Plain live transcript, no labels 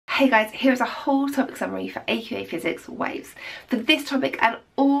Hey guys, here's a whole topic summary for AQA Physics Waves. For this topic and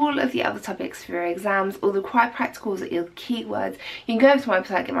all of the other topics for your exams, all the required practicals, your keywords, you can go over to my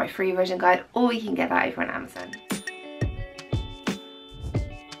website, get my free revision guide, or you can get that over on Amazon.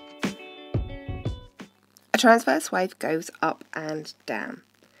 A transverse wave goes up and down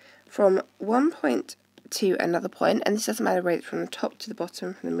from one point to another point, and this doesn't matter whether it's from the top to the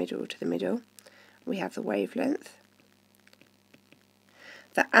bottom, from the middle to the middle. We have the wavelength.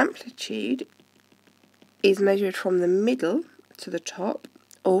 The amplitude is measured from the middle to the top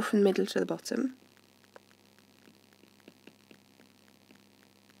or from the middle to the bottom.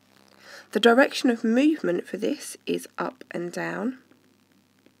 The direction of movement for this is up and down.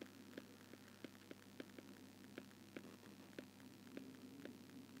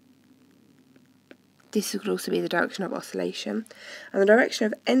 This could also be the direction of oscillation, and the direction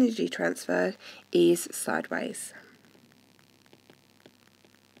of energy transfer is sideways.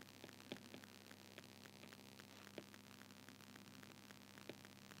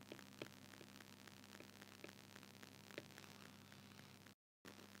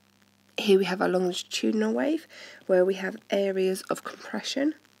 Here we have a longitudinal wave where we have areas of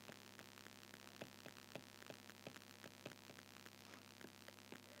compression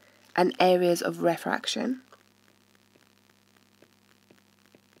and areas of refraction.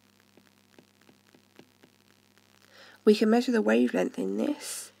 We can measure the wavelength in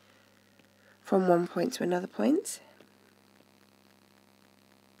this from one point to another point.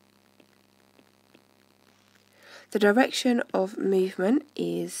 The direction of movement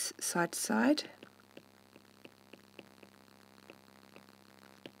is side to side.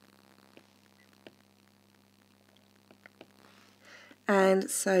 And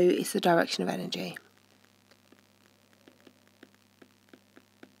so it's the direction of energy.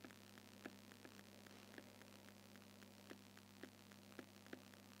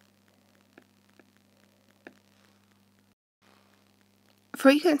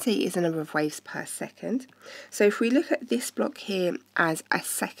 Frequency is the number of waves per second. So if we look at this block here as a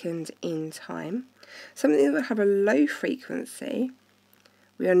second in time, something that will have a low frequency,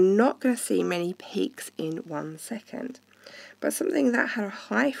 we are not going to see many peaks in 1 second. But something that had a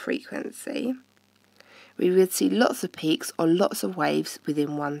high frequency, we would see lots of peaks or lots of waves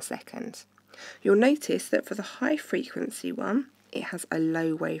within 1 second. You'll notice that for the high frequency one, it has a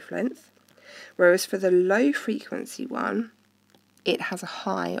low wavelength, whereas for the low frequency one, it has a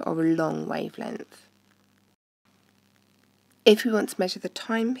high or a long wavelength. If we want to measure the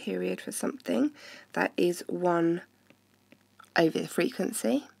time period for something, that is 1 over the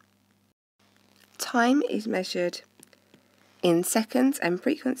frequency. Time is measured in seconds and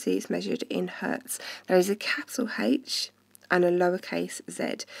frequency is measured in hertz. There is a capital H and a lowercase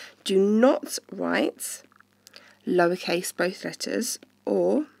z. Do not write lowercase both letters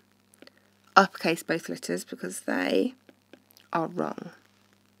or uppercase both letters because they are wrong.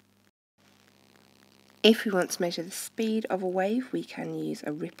 If we want to measure the speed of a wave, we can use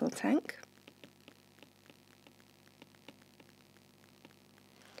a ripple tank.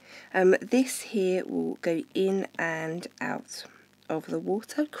 This here will go in and out of the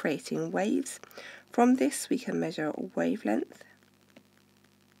water, creating waves. From this we can measure wavelength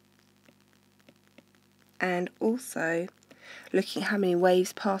and also looking at how many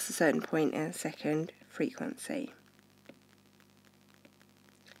waves pass a certain point in a second, frequency.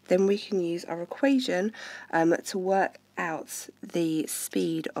 Then we can use our equation to work out the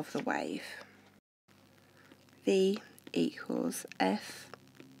speed of the wave. V equals F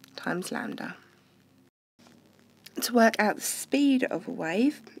times lambda. To work out the speed of a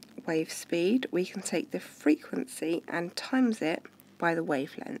wave speed, we can take the frequency and times it by the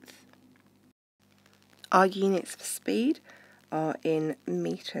wavelength. Our units for speed are in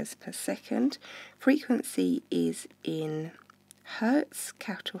meters per second. Frequency is in hertz,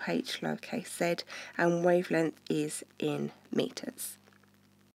 capital H, lowercase z, and wavelength is in meters.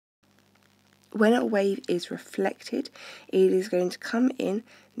 When a wave is reflected, it is going to come in,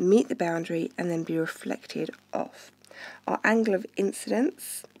 meet the boundary, and then be reflected off. Our angle of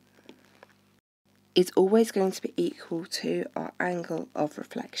incidence is always going to be equal to our angle of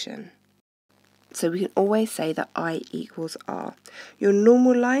reflection. So we can always say that I equals R. Your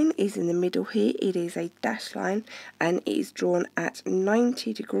normal line is in the middle here. It is a dashed line and it is drawn at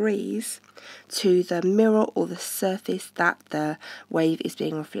 90 degrees to the mirror or the surface that the wave is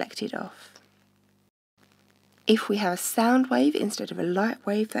being reflected off. If we have a sound wave instead of a light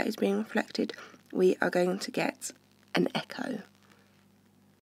wave that is being reflected, we are going to get an echo.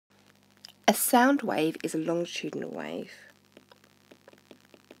 A sound wave is a longitudinal wave.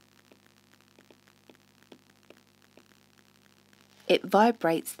 It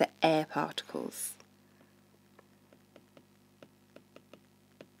vibrates the air particles.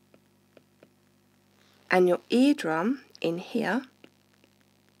 And your eardrum in here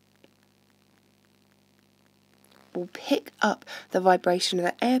will pick up the vibration of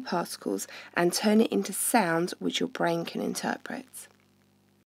the air particles and turn it into sounds which your brain can interpret.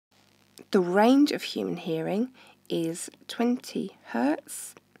 The range of human hearing is 20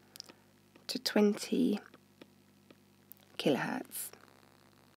 Hertz to 20 kilohertz.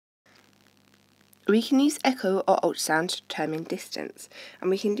 We can use echo or ultrasound to determine distance,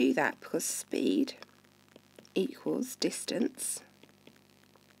 and we can do that because speed equals distance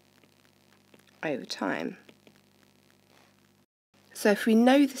over time. So if we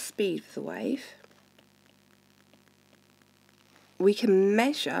know the speed of the wave, we can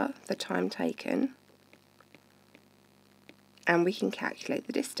measure the time taken and we can calculate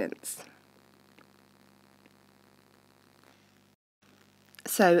the distance.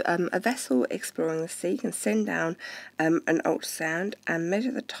 So a vessel exploring the sea can send down an ultrasound and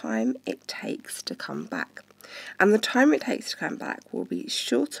measure the time it takes to come back. And the time it takes to come back will be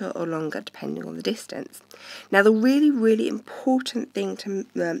shorter or longer depending on the distance. Now the really important thing to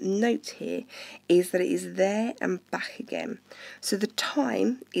note here is that it is there and back again. So the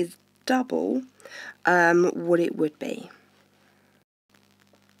time is double what it would be,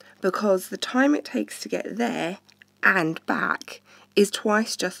 because the time it takes to get there and back is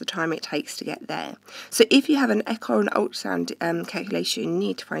twice just the time it takes to get there. So if you have an echo or an ultrasound calculation, you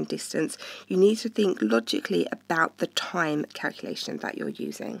need to find distance, you need to think logically about the time calculation that you're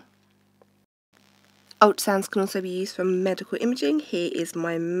using. Ultrasounds can also be used for medical imaging. Here is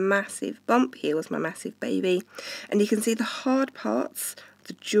my massive bump, here was my massive baby, and you can see the hard parts,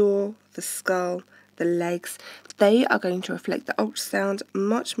 the jaw, the skull, the legs, they are going to reflect the ultrasound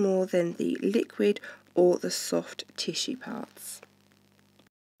much more than the liquid or the soft tissue parts.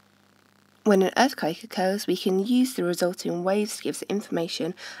 When an earthquake occurs, we can use the resulting waves to give us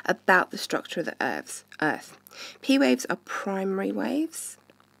information about the structure of the Earth. P waves are primary waves.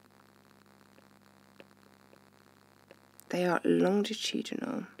 They are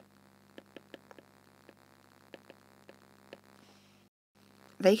longitudinal.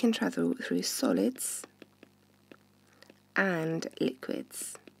 They can travel through solids and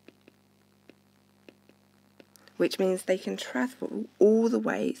liquids, which means they can travel all the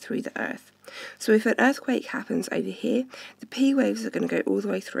way through the Earth. So if an earthquake happens over here, the P waves are going to go all the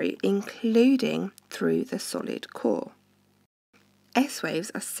way through, including through the solid core. S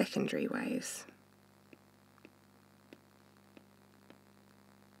waves are secondary waves.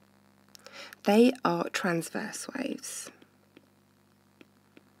 They are transverse waves.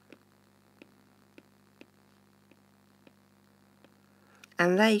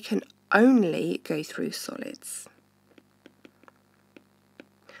 And they can only go through solids.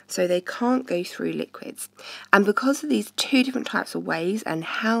 So they can't go through liquids. And because of these two different types of waves and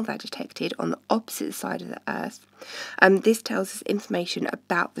how they're detected on the opposite side of the Earth, this tells us information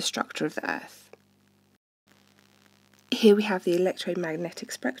about the structure of the Earth. Here we have the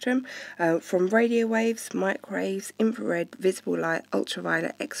electromagnetic spectrum from radio waves, microwaves, infrared, visible light,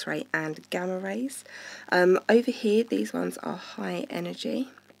 ultraviolet, X-ray and gamma rays. Over here these ones are high energy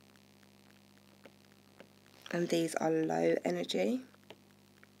and these are low energy.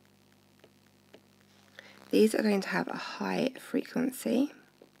 These are going to have a high frequency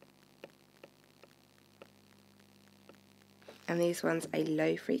and these ones a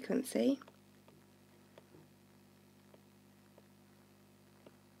low frequency.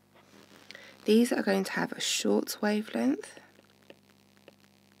 These are going to have a short wavelength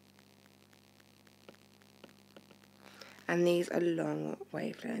and these are long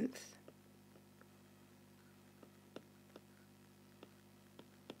wavelengths.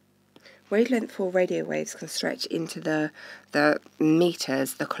 Wavelength for radio waves can stretch into the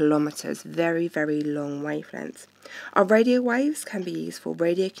meters, the kilometers, very long wavelengths. Our radio waves can be used for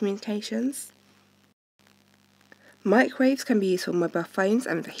radio communications. Microwaves can be used for mobile phones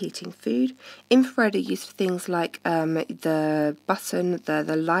and for heating food. Infrared are used for things like the button,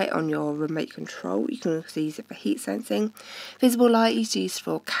 the light on your remote control. You can also use it for heat sensing. Visible light is used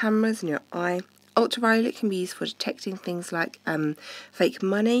for cameras in your eye. Ultraviolet can be used for detecting things like fake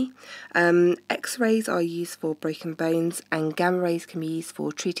money. X-rays are used for broken bones, and gamma rays can be used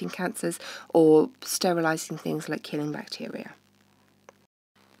for treating cancers or sterilising things like killing bacteria.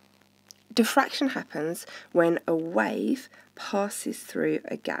 Diffraction happens when a wave passes through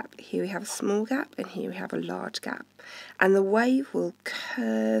a gap. Here we have a small gap and here we have a large gap. And the wave will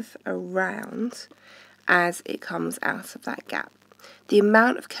curve around as it comes out of that gap. The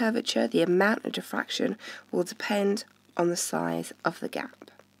amount of curvature, the amount of diffraction will depend on the size of the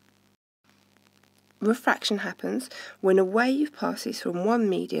gap. Refraction happens when a wave passes from one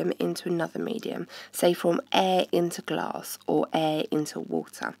medium into another medium, say from air into glass or air into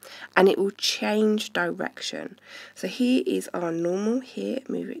water, and it will change direction. So here is our normal, here,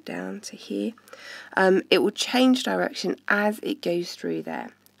 move it down to here. It will change direction as it goes through there.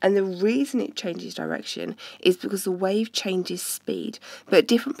 And the reason it changes direction is because the wave changes speed, but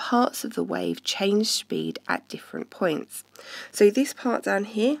different parts of the wave change speed at different points. So this part down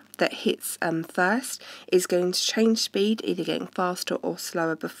here that hits first is going to change speed, either getting faster or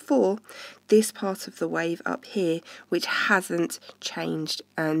slower before this part of the wave up here, which hasn't changed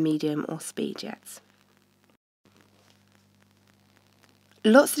medium or speed yet.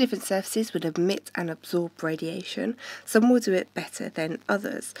 Lots of different surfaces will emit and absorb radiation. Some will do it better than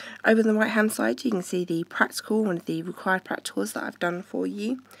others. Over on the right hand side you can see the practical, one of the required practicals that I've done for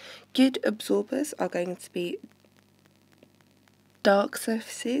you. Good absorbers are going to be dark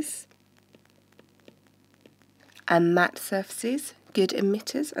surfaces and matte surfaces. Good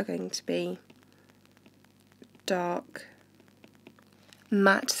emitters are going to be dark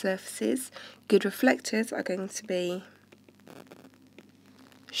matte surfaces. Good reflectors are going to be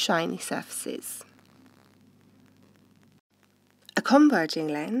shiny surfaces. A converging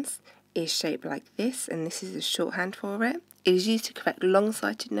lens is shaped like this, and this is the shorthand for it. It is used to correct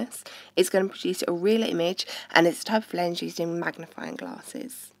long-sightedness. It's going to produce a real image, and it's a type of lens used in magnifying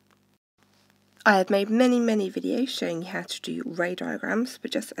glasses. I have made many videos showing you how to do ray diagrams,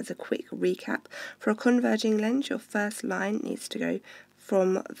 but just as a quick recap, for a converging lens, your first line needs to go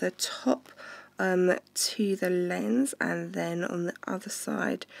from the top to the lens, and then on the other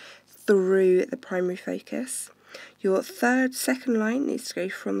side through the primary focus. Your second line needs to go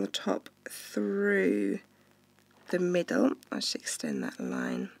from the top through the middle. I should extend that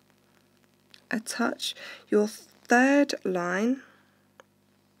line a touch. Your third line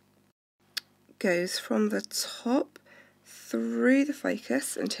goes from the top through the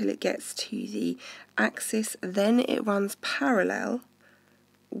focus until it gets to the axis, then it runs parallel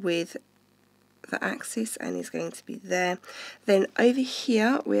with the axis and is going to be there. Then over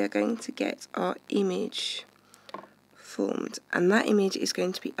here we are going to get our image formed, and that image is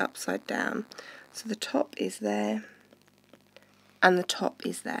going to be upside down. So the top is there and the top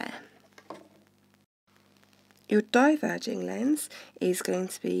is there. Your diverging lens is going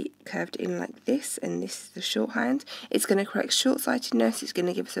to be curved in like this, and this is the shorthand. It's going to correct short-sightedness. It's going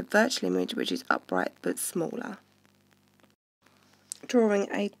to give us a virtual image which is upright but smaller. Drawing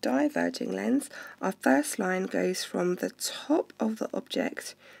a diverging lens, our first line goes from the top of the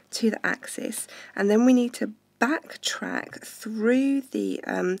object to the axis, and then we need to backtrack through the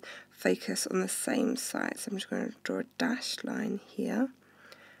focus on the same side. So I'm just going to draw a dashed line here,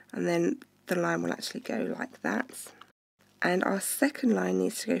 and then the line will actually go like that. And our second line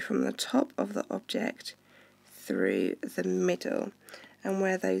needs to go from the top of the object through the middle, and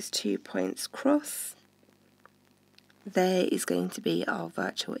where those 2 points cross, there is going to be our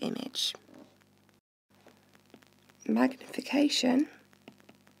virtual image. Magnification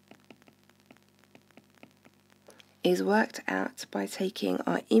is worked out by taking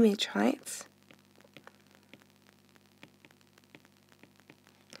our image height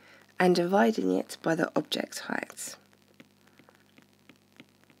and dividing it by the object height.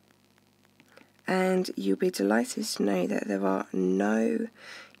 And you'll be delighted to know that there are no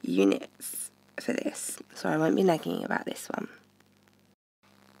units for this, so I won't be nagging about this one.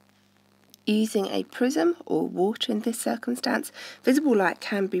 Using a prism or water in this circumstance, visible light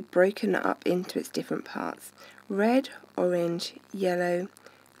can be broken up into its different parts: red, orange, yellow,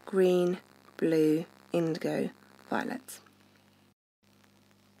 green, blue, indigo, violet.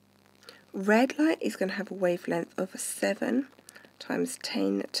 Red light is going to have a wavelength of 7 times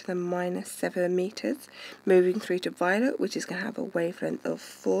 10 to the minus 7 meters, moving through to violet, which is going to have a wavelength of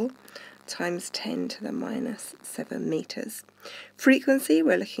 4 times 10 to the minus 7 meters. Frequency,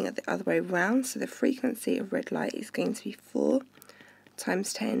 we're looking at the other way around, so the frequency of red light is going to be 4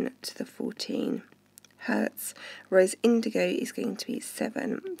 times 10 to the 14 hertz, whereas indigo is going to be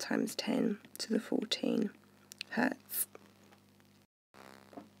 7 times 10 to the 14 hertz.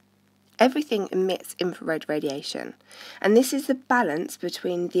 Everything emits infrared radiation, and this is the balance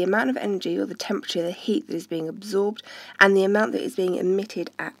between the amount of energy or the temperature, the heat that is being absorbed, and the amount that is being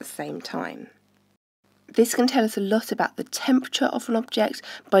emitted at the same time. This can tell us a lot about the temperature of an object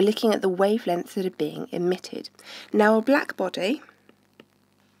by looking at the wavelengths that are being emitted. Now, a black body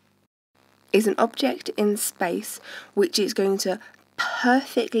is an object in space which is going to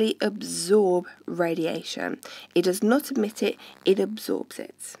perfectly absorb radiation. It does not emit it, it absorbs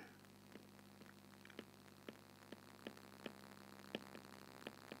it.